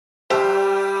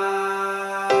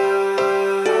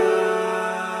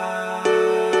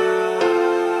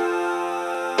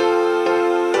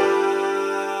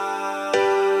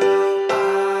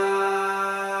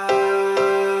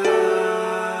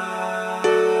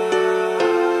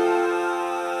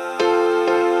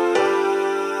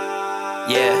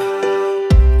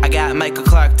Yeah, I got Michael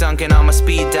Clark Duncan on my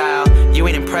speed dial. You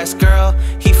ain't impressed, girl?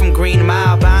 He from Green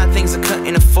Mile, buying things I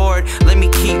couldn't afford. Let me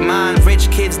keep mine. Rich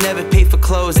kids never pay for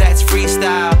clothes, that's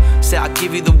freestyle. Say I'll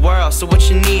give you the world, so what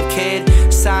you need, kid?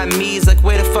 Siamese, like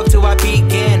where the fuck do I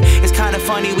begin? It's kinda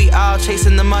funny, we all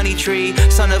chasing the money tree.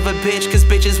 Son of a bitch, cause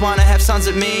bitches wanna have sons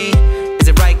with me. Is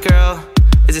it right, girl?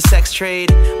 Is it sex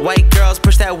trade? White girls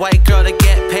push that white girl to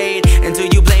get paid. And do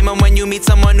you blame them when you meet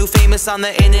someone new famous on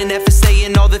the internet for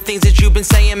saying all the things that you've been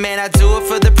saying? Man, I do it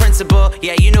for the principle.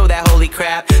 Yeah, you know that holy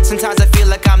crap. Sometimes I feel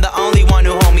like I'm the only one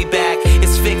who hold me back.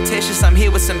 It's fictitious, I'm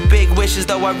here with some big wishes,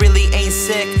 though I really ain't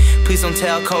sick. Please don't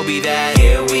tell Kobe that.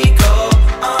 Here we go,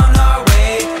 on our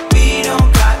way. We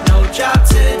don't got no job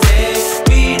today.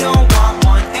 We don't want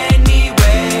one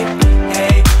anyway.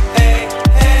 Hey, hey,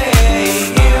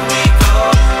 hey. Here we go,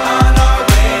 on our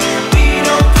way. We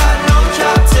don't got no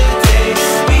job today.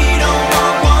 We don't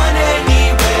want one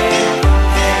anyway.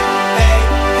 Hey, hey,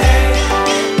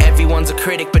 hey. Everyone's a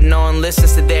critic, but no one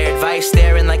listens to their advice.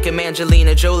 Staring like a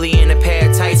Angelina Jolie in a pair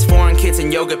of tights. Foreign kids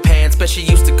in yoga pants, but she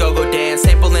used to go-go dance.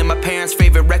 Sampling my parents'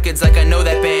 favorite records like I know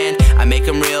that band. I make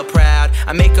them real proud,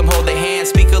 I make them hold their hands.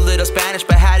 Speak a little Spanish,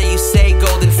 but how do you say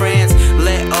gold in France?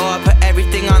 Let up, put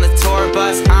everything on the tour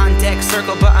bus. On deck,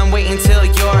 circle, but I'm waiting till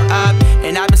you're up.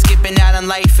 And I've been skipping out on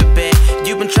life a bit.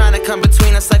 You've been trying to come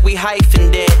between us like we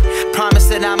hyphened it. Promise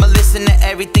that I'ma listen to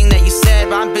everything that you said,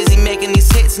 but I'm busy making these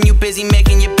hits and you busy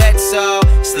making your bed. So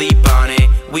sleep on it,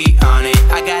 we on it.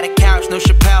 I got a couch, no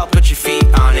Chappelle, put your feet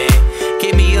on it.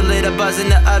 Give me a little buzz in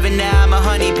the oven, now I'm a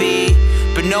honeybee.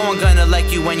 But no one gonna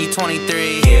like you when you're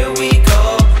 23. Here we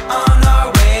go, on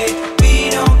our way. We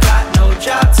don't got no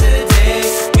job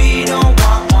today. We don't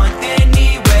want one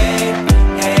anyway.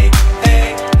 Hey,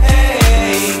 hey,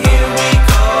 hey. Here we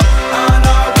go, on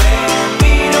our way.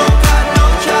 We don't got no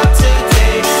job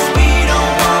today. We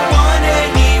don't want one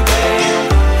anyway.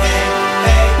 Hey,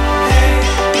 hey, hey.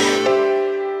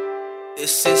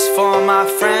 This is for my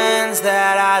friends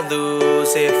that I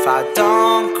lose if I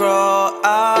don't grow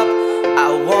up. I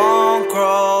won't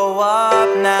grow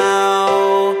up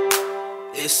now.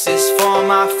 This is for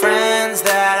my friends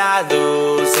that I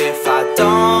lose if I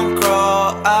don't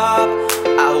grow up.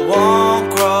 I won't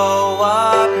grow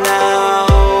up now.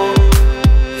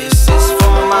 This is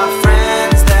for my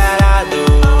friends that I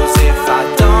lose if I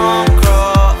don't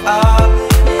grow up.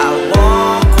 I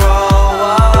won't grow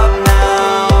up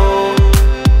now.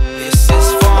 This is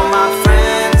for my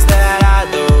friends that I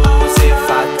lose if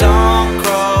I don't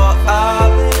grow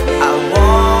up. I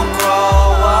won't grow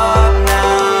up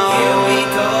now. Here we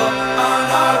go, on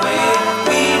our way.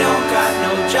 We don't got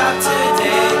no job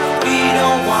today. We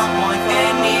don't want one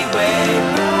anyway.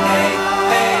 Hey,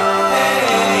 hey,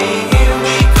 hey. Here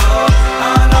we go,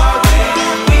 on our way.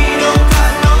 We don't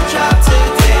got no job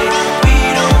today. We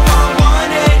don't want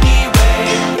one anyway.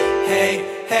 Hey,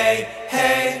 hey.